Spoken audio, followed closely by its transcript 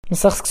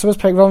Mesach Kesubos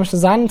Perek Vav Mishnah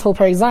Zayin until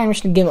Perek Zayin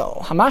Mishnah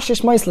Gimel.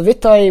 Hamashish Mois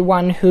Levitoi,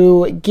 one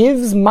who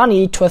gives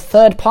money to a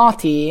third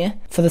party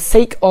for the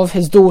sake of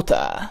his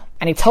daughter.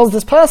 And he tells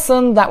this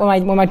person that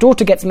when my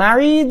daughter gets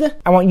married,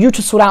 I want you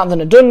to sort out the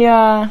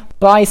Nadunya,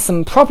 buy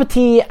some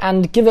property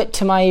and give it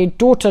to my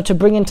daughter to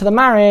bring into the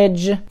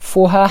marriage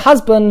for her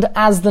husband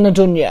as the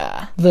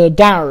Nadunya, the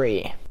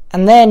dowry.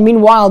 And then,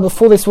 meanwhile,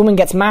 before this woman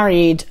gets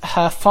married,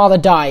 her father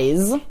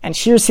dies, and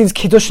she receives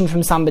kiddushin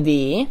from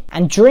somebody.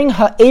 And during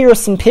her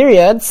erusin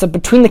period, so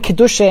between the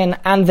kiddushin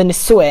and the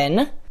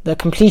nisuin, the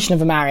completion of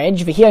the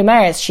marriage, v'hi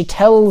omeres, she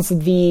tells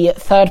the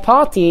third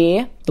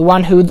party, the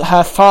one who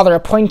her father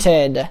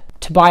appointed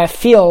to buy a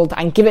field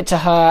and give it to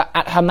her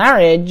at her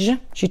marriage,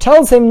 she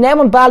tells him,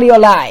 Ne'eman bali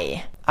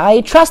olai,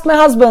 I trust my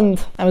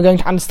husband, and we're going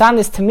to understand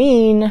this to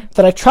mean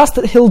that I trust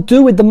that he'll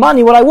do with the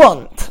money what I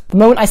want. The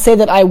moment I say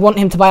that I want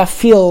him to buy a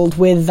field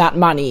with that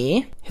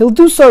money, he'll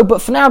do so,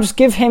 but for now just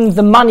give him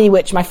the money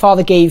which my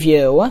father gave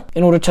you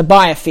in order to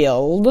buy a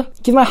field.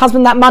 Give my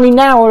husband that money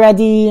now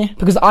already,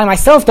 because I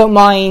myself don't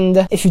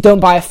mind if you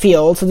don't buy a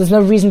field, so there's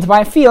no reason to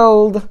buy a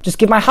field. Just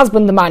give my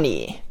husband the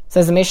money.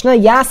 Says the Mishnah,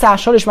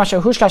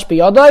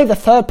 the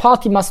third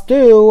party must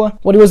do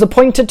what he was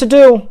appointed to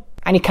do.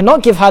 And he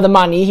cannot give her the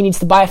money, he needs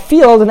to buy a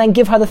field and then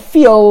give her the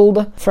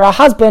field for her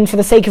husband for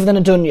the sake of the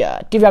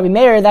Nadunya. Divrei Rabbi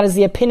Meir, that is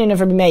the opinion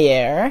of Rabbi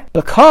Meir,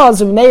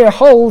 because Rabbi Meir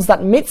holds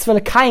that mitzvah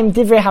l'kayim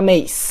divrei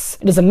hameis.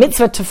 It is a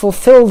mitzvah to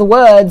fulfill the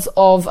words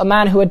of a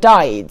man who had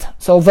died.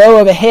 So although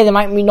over here there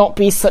might not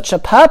be such a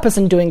purpose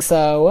in doing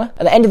so, at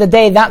the end of the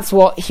day that's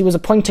what he was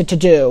appointed to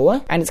do,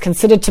 and it's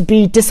considered to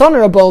be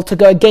dishonorable to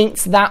go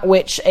against that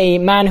which a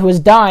man who has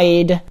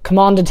died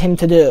commanded him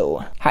to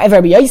do.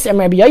 However, Rabbi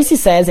Yossi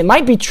says it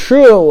might be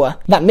true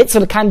that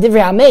mitzvah l'kayim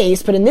divrei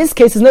hameis, but in this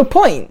case there's no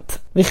point.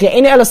 Even if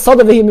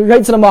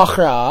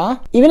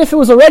it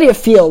was already a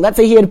field, let's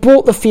say he had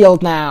bought the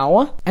field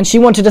now, and she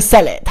wanted to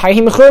sell it,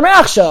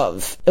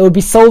 it would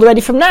be sold already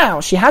from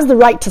now. She has the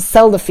right to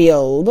sell the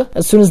field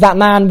as soon as that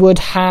man would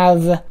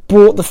have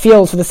bought the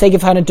field for the sake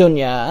of her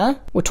Nadunya.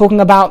 We're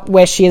talking about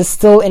where she is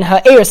still in her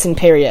erusin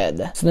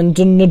period. So the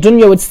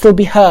Nadunya would still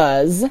be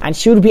hers, and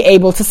she would be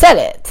able to sell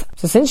it.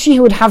 So since she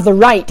would have the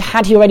right,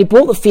 had he already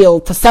bought the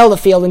field, to sell the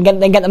field and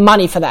then get the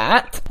money for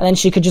that, and then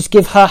she could just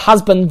give her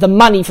husband the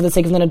money for the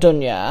sake of the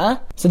Nadunya.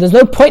 So there's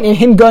no point in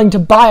him going to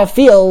buy a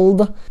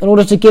field in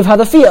order to give her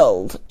the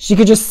field. She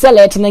could just sell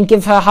it and then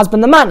give her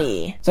husband the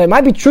money. So it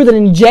might be true that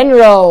in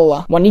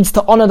general, one needs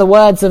to honor the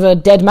words of a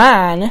dead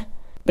man,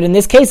 but in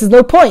this case, there's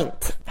no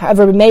point.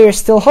 However, Rabbi Meir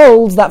still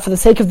holds that for the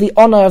sake of the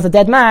honor of the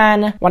dead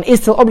man, one is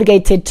still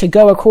obligated to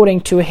go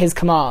according to his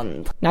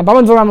command. Now,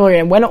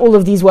 when all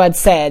of these words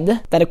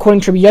said, that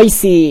according to Rabbi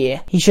Yossi,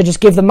 he should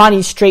just give the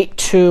money straight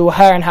to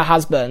her and her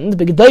husband,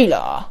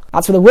 b'gedolah,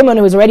 that's for the woman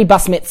who is already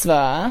bas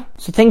mitzvah,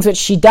 so things which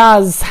she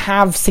does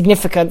have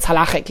significance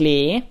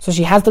halachically, so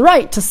she has the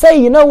right to say,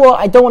 you know what,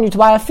 I don't want you to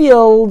buy a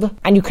field,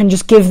 and you can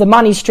just give the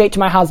money straight to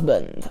my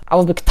husband.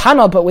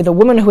 But with a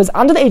woman who is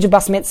under the age of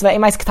bas mitzvah,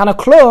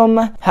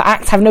 her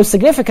acts have no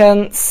significance,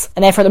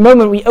 and therefore at the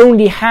moment we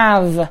only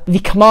have the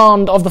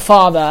command of the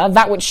father,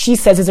 that which she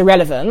says is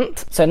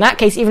irrelevant. So in that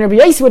case, even Rabbi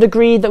Yossi would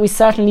agree that we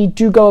certainly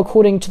do go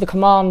according to the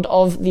command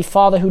of the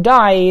father who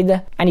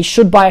died, and he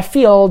should buy a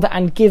field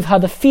and give her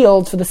the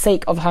field for the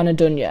sake of her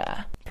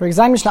Nadunya. For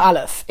example, Mishnah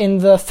Aleph, in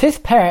the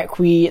 5th perek,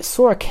 we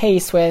saw a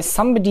case where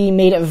somebody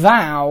made a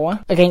vow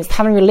against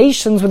having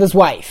relations with his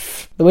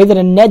wife. The way that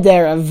a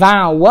neder, a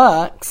vow,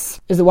 works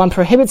is that one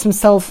prohibits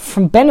himself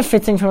from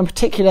benefiting from a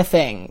particular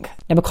thing.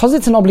 Now, because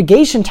it's an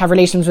obligation to have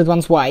relations with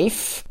one's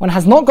wife, one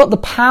has not got the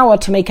power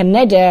to make a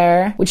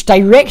neder which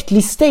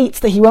directly states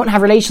that he won't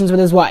have relations with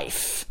his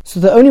wife. So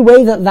the only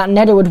way that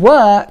neder would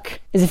work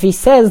is if he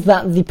says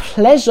that the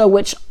pleasure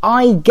which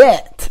I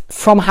get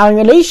from having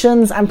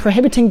relations, I'm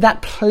prohibiting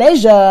that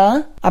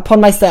pleasure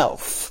upon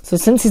myself. So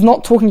since he's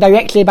not talking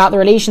directly about the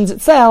relations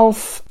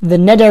itself, the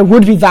neder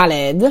would be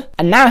valid,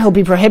 and now he'll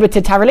be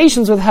prohibited to have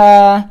relations with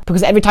her,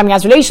 because every time he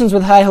has relations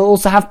with her, he'll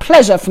also have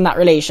pleasure from that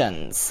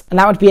relations. And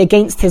that would be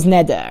against his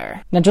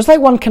neder. Now, just like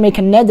one can make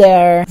a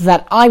neder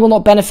that I will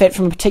not benefit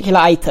from a particular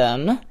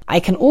item, I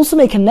can also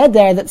make a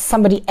neder that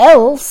somebody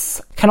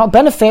else cannot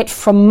benefit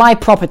from my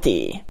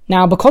property.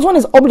 Now, because one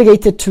is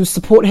obligated to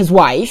support his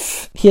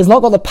wife, he has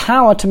not got the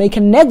power to make a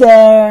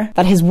neder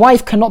that his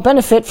wife cannot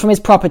benefit from his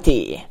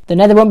property. The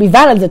neder won't be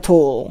valid at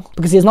all,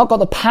 because he has not got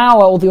the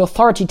power or the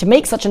authority to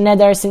make such a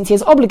neder, since he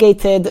is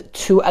obligated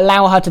to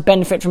allow her to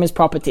benefit from his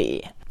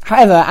property.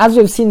 However, as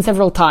we've seen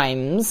several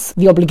times,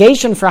 the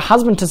obligation for a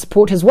husband to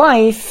support his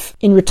wife,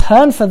 in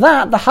return for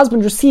that, the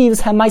husband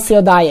receives her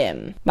maaseh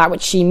yadayim, that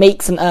which she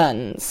makes and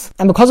earns.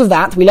 And because of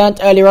that, we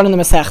learnt earlier on in the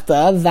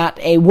Masechta that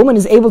a woman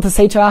is able to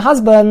say to her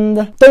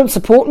husband, don't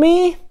support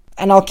me,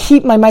 and I'll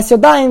keep my maaseh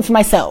yadayim for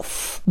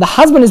myself. The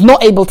husband is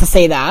not able to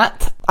say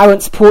that, I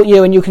won't support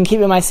you and you can keep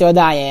your maaseh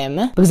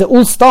yadayim, because it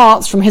all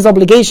starts from his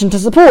obligation to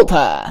support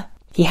her.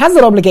 He has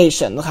that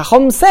obligation. The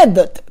Chacham said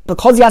that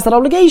because he has that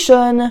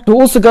obligation, we're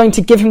also going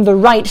to give him the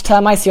right to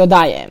Ma'aseh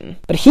Yadayim.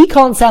 But he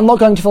can't say, I'm not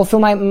going to fulfill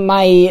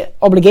my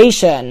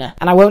obligation,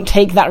 and I won't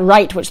take that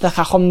right which the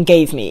Chacham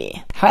gave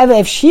me. However,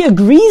 if she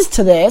agrees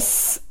to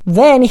this,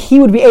 then he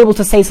would be able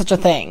to say such a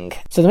thing.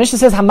 So the Mishnah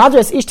says,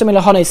 Hamadres ishta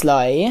melachonis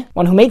lai,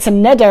 one who makes a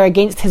neder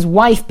against his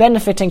wife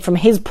benefiting from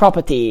his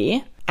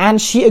property, and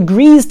she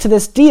agrees to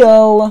this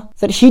deal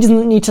that he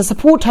doesn't need to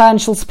support her and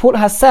she'll support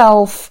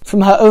herself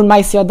from her own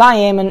Ma'aseh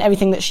Yadayim and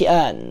everything that she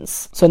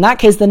earns. So in that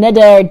case, the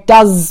neder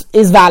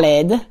is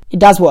valid. It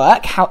does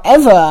work.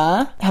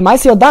 However, her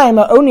Ma'aseh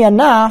Yadayim are only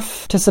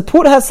enough to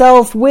support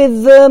herself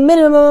with the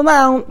minimum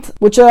amount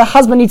which a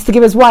husband needs to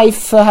give his wife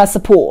for her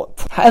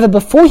support. However,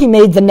 before he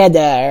made the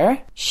neder,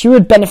 she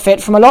would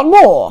benefit from a lot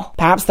more.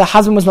 Perhaps the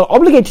husband was not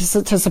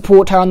obligated to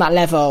support her on that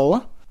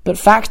level, but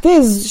fact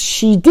is,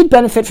 she did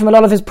benefit from a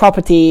lot of his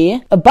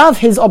property above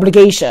his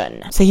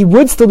obligation. So he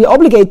would still be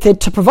obligated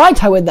to provide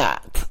her with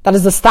that. That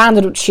is the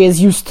standard which she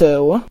is used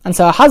to. And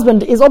so her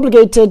husband is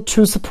obligated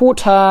to support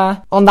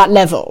her on that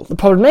level. The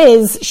problem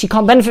is, she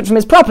can't benefit from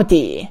his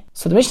property.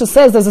 So the Mishnah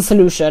says there's a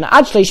solution.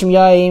 Ad shleishim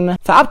yom,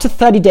 for up to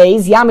 30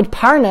 days, Yamid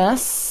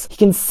Parnas, he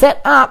can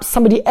set up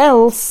somebody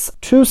else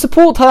to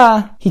support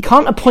her. He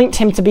can't appoint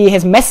him to be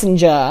his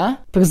messenger,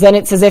 because then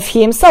it's as if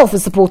he himself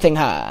is supporting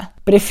her.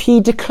 But if he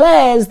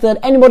declares that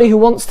anybody who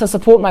wants to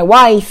support my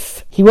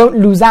wife, he won't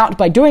lose out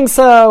by doing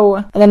so,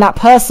 and then that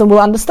person will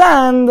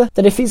understand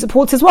that if he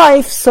supports his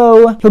wife,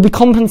 so he'll be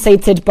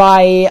compensated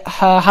by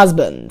her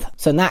husband.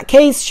 So in that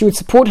case, she would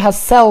support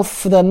herself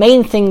for the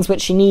main things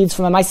which she needs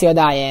from a Ma'aseh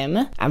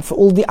Yadayim, and for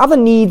all the other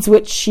needs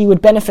which she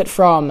would benefit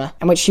from,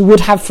 and which she would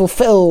have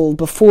fulfilled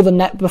before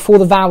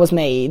the vow was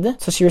made.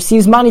 So she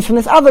receives money from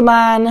this other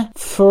man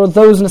for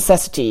those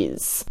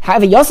necessities.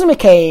 However, Yosem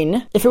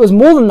Mekain, if it was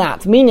more than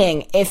that,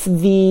 meaning if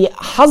the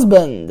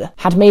husband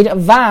had made a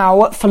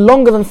vow for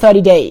longer than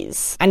 30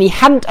 days, and he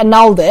hadn't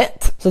annulled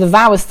it, so the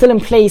vow is still in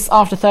place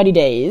after 30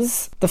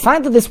 days, the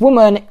fact that this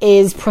woman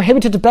is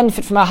prohibited to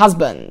benefit from her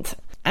husband,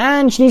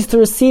 and she needs to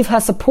receive her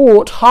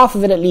support, half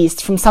of it at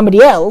least, from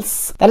somebody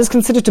else, that is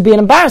considered to be an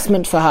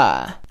embarrassment for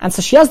her. And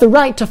so she has the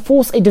right to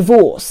force a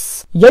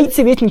divorce.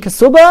 Yotze v'yitn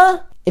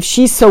Kesubos, if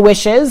she so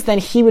wishes, then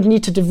he would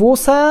need to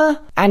divorce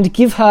her and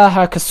give her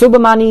her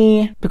Kesubos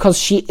money because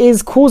she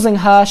is causing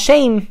her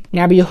shame.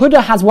 Now, Rabbi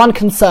Yehuda has one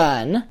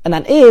concern, and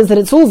that is that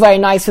it's all very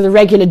nice for the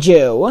regular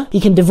Jew. He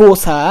can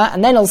divorce her,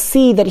 and then he'll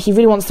see that he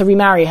really wants to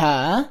remarry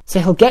her. So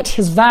he'll get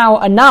his vow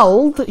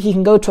annulled. He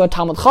can go to a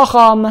Talmud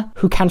Chacham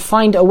who can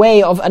find a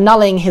way of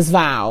annulling his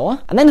vow,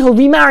 and then he'll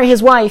remarry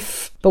his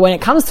wife. But when it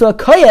comes to a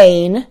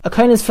Kohen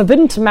is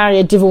forbidden to marry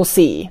a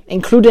divorcee,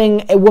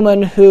 including a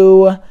woman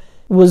who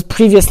was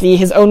previously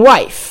his own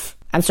wife.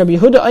 And so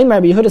Rabbi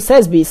Yehuda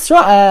says,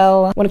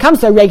 B'Yisrael, when it comes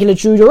to a regular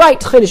Jew, you're right,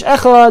 Chodesh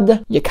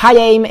Echad,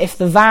 Yekayim, if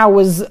the vow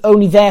was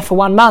only there for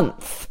 1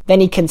 month, then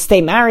he can stay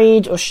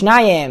married, or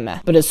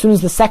Shnayim. But as soon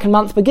as the second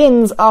month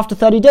begins, after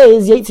 30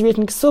 days, Yotze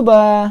v'yitn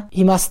Kesubos,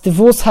 he must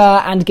divorce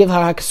her and give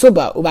her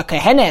Kesubos. Uba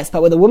Kohenes,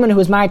 but with a woman who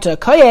is married to a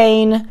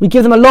Kohen, we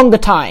give them a longer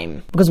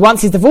time. Because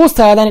once he's divorced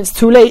her, then it's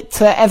too late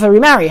to ever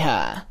remarry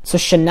her. So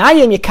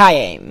Shnayim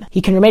Yekayim,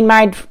 he can remain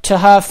married to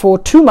her for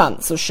 2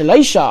 months, or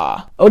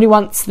Shaloisha. Only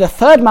once the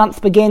third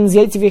month begins,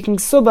 Yotze v'yitn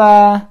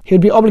Kesubos, he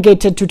would be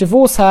obligated to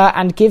divorce her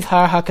and give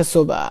her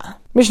Kesubos.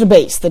 Mishnah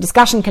base, the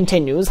discussion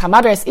continues.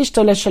 Hamadres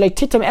ishto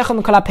le'sheletitem echad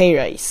mikol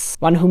ha'peiros.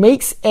 One who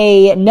makes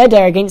a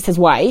neder against his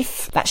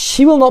wife, that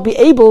she will not be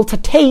able to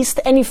taste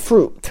any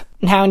fruit.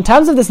 Now, in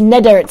terms of this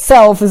neder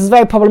itself, this is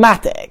very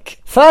problematic.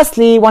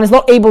 Firstly, one is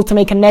not able to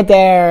make a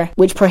neder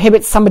which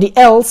prohibits somebody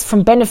else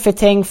from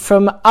benefiting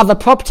from other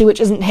property which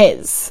isn't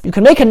his. You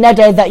can make a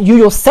neder that you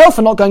yourself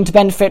are not going to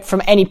benefit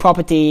from any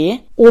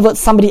property, or that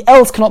somebody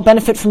else cannot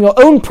benefit from your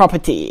own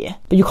property.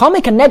 But you can't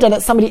make a neder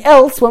that somebody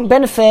else won't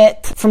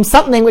benefit from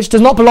something which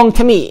does not belong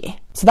to me.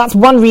 So that's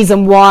one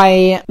reason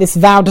why this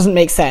vow doesn't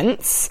make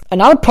sense.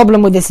 Another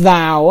problem with this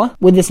vow,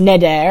 with this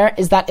neder,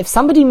 is that if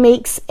somebody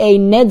makes a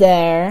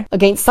neder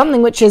against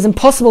something which is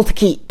impossible to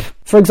keep,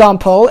 for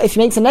example, if he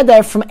makes a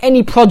neder from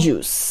any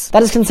produce,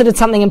 that is considered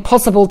something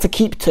impossible to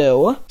keep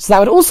to, so that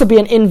would also be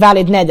an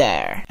invalid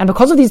neder. And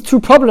because of these two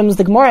problems,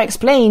 the Gemara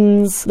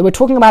explains that we're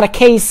talking about a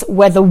case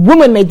where the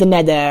woman made the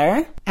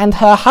neder, and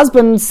her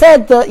husband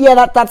said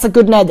that, that's a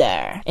good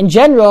neder. In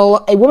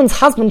general, a woman's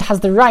husband has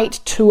the right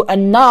to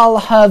annul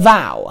her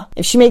vow.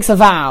 If she makes a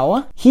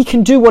vow, he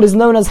can do what is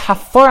known as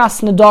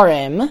haforas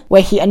nedarim,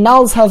 where he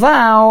annuls her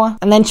vow,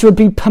 and then she would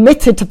be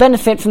permitted to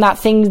benefit from that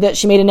thing that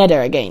she made a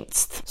neder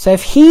against. So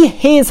if he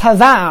hears her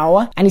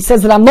vow, and he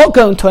says that I'm not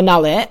going to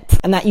annul it,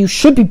 and that you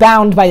should be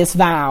bound by this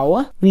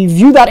vow, we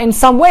view that in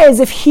some way as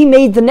if he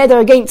made the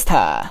neder against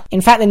her. In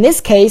fact, in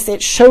this case,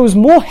 it shows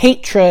more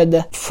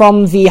hatred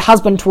from the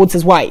husband towards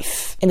his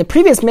wife. In the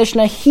previous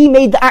Mishnah, he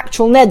made the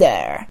actual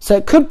neder. So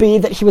it could be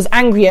that he was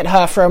angry at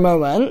her for a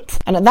moment,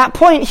 and at that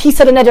point, he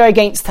said a neder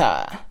against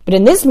her. But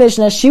in this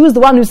Mishnah, she was the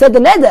one who said the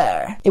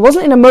neder. It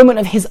wasn't in a moment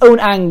of his own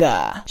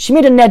anger. She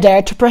made a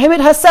neder to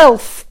prohibit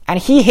herself. And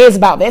he hears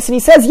about this and he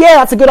says, yeah,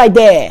 that's a good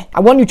idea. I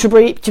want you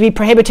to be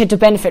prohibited to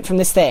benefit from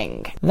this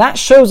thing. That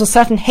shows a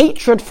certain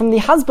hatred from the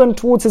husband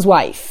towards his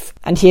wife.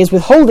 And he is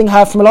withholding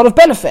her from a lot of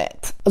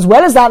benefit. As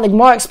well as that, the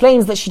Gemara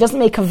explains that she doesn't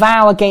make a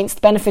vow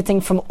against benefiting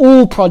from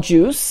all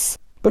produce,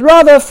 but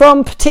rather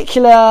from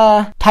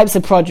particular types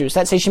of produce.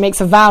 Let's say she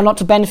makes a vow not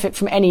to benefit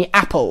from any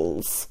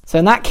apples. So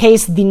in that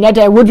case, the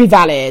neder would be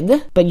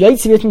valid, but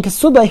Yotzivit and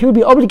Kesubah, he would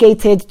be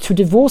obligated to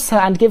divorce her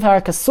and give her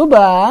a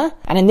Kesubah,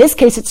 and in this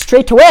case, it's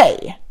straight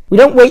away. We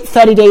don't wait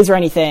 30 days or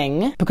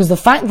anything, because the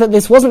fact that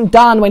this wasn't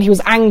done when he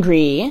was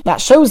angry, that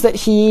shows that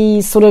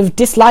he sort of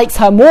dislikes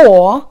her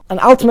more, and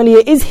ultimately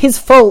it is his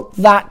fault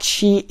that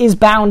she is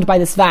bound by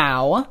this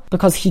vow,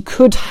 because he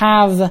could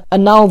have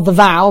annulled the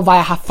vow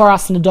via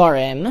Hafaras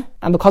Nedorim,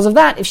 and because of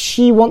that, if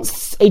she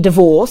wants a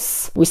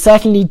divorce, we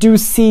certainly do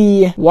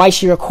see why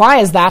she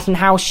requires that and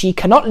how she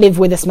cannot live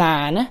with this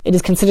man. It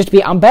is considered to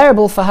be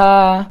unbearable for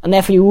her, and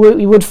therefore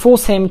we would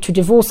force him to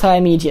divorce her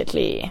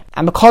immediately.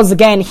 And because,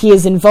 again, he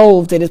is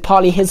involved, it is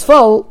partly his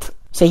fault,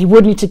 so he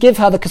would need to give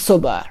her the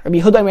Kesubah. Rabbi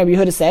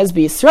Yehuda says,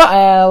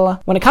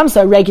 B'Yisrael, when it comes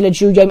to a regular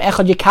Jew, Yom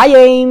Echad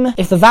Yikayim,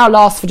 if the vow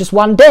lasts for just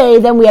one day,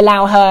 then we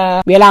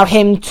allow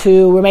him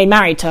to remain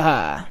married to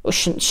her.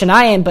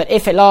 Shenayim, but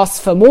if it lasts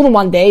for more than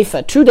one day,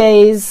 for 2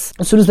 days,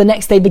 as soon as the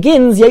next day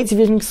begins,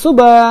 Yetziv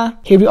Kesubah,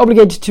 he'll be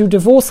obligated to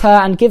divorce her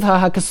and give her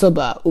her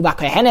Kesubah. Uba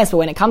Kohenes, but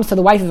when it comes to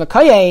the wife of a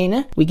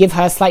Kohen, we give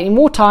her slightly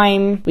more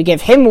time, we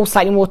give him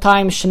slightly more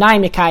time,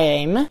 Shenayim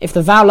Yikayim. If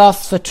the vow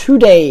lasts for 2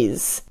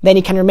 days, then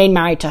he can remain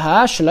married to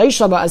her.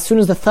 But as soon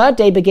as the third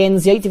day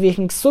begins, he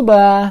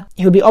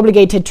will be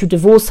obligated to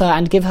divorce her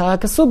and give her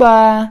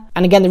Kesubah.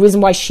 And again, the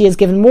reason why she is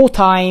given more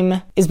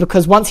time is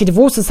because once he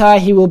divorces her,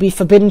 he will be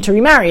forbidden to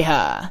remarry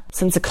her,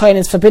 since a Kohen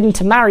is forbidden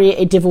to marry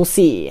a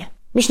divorcee.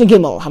 Mishnah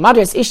Gimel,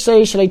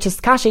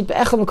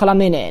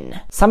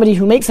 somebody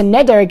who makes a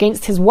neder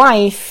against his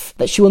wife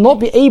that she will not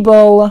be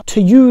able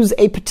to use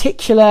a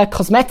particular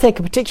cosmetic,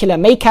 a particular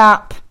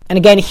makeup. And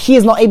again, he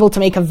is not able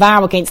to make a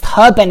vow against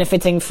her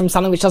benefiting from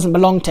something which doesn't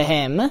belong to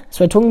him.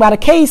 So we're talking about a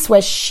case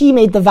where she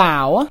made the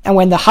vow, and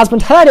when the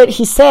husband heard it,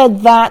 he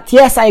said that,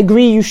 yes, I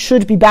agree, you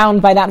should be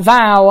bound by that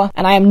vow,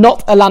 and I am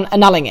not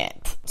annulling it.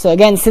 So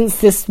again, since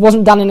this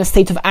wasn't done in a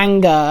state of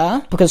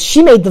anger, because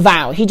she made the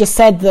vow, he just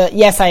said that,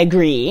 yes, I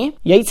agree.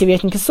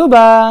 Yetziv and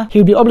Kesubah, he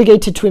would be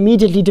obligated to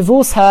immediately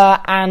divorce her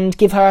and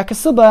give her a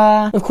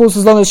Kesubah, of course,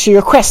 as long as she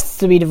requests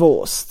to be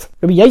divorced.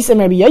 Rabbi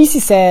Yossi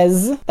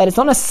says that it's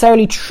not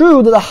necessarily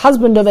true that the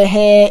husband over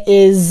here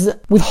is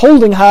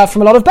withholding her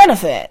from a lot of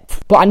benefit.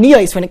 But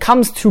aniyos, when it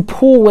comes to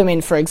poor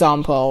women, for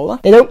example,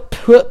 they don't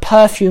put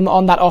perfume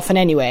on that often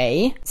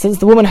anyway, since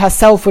the woman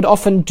herself would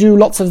often do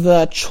lots of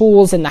the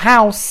chores in the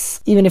house,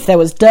 even if there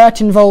was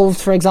dirt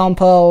involved, for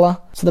example.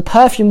 So the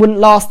perfume wouldn't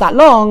last that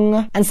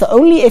long, and so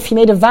only if he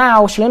made a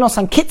vow,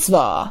 shalonos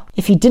kitzvah,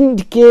 if he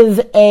didn't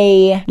give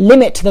a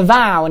limit to the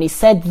vow, and he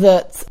said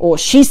that, or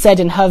she said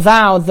in her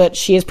vow that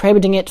she is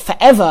prohibiting it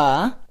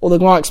forever, or the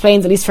Gemara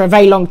explains at least for a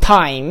very long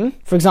time,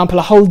 for example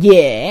a whole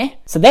year,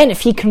 so then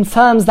if he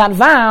confirms that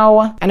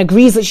vow and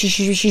agrees that she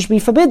should be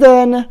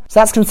forbidden, so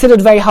that's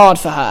considered very hard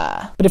for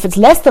her. But if it's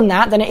less than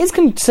that, then it is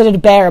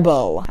considered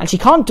bearable, and she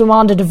can't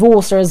demand a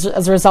divorce as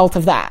a result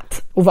of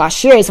that. So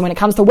when it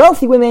comes to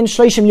wealthy women,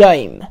 shloshim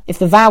yom, if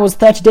the vow was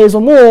 30 days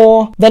or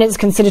more, then it's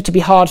considered to be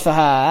hard for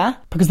her,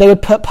 because they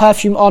would put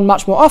perfume on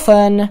much more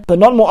often, but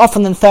not more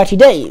often than 30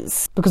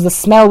 days, because the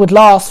smell would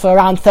last for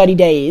around 30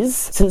 days.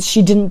 Since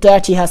she didn't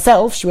dirty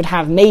herself, she would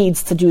have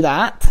maids to do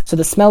that, so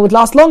the smell would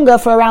last longer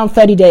for around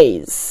 30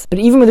 days. But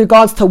even with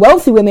regards to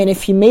wealthy women,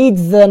 if he made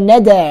the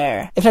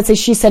neder, if let's say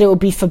she said it would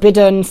be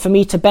forbidden for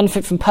me to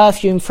benefit from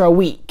perfume for a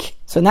week,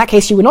 so in that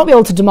case she would not be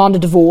able to demand a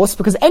divorce,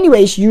 because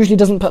anyway she usually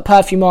doesn't put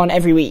perfume on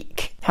every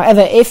week.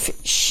 However, if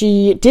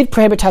she did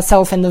prohibit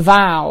herself in the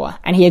vow,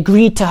 and he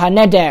agreed to her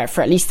neder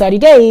for at least 30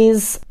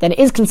 days, then it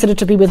is considered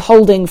to be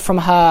withholding from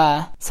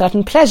her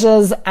certain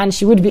pleasures, and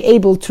she would be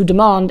able to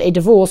demand a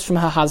divorce from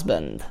her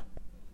husband.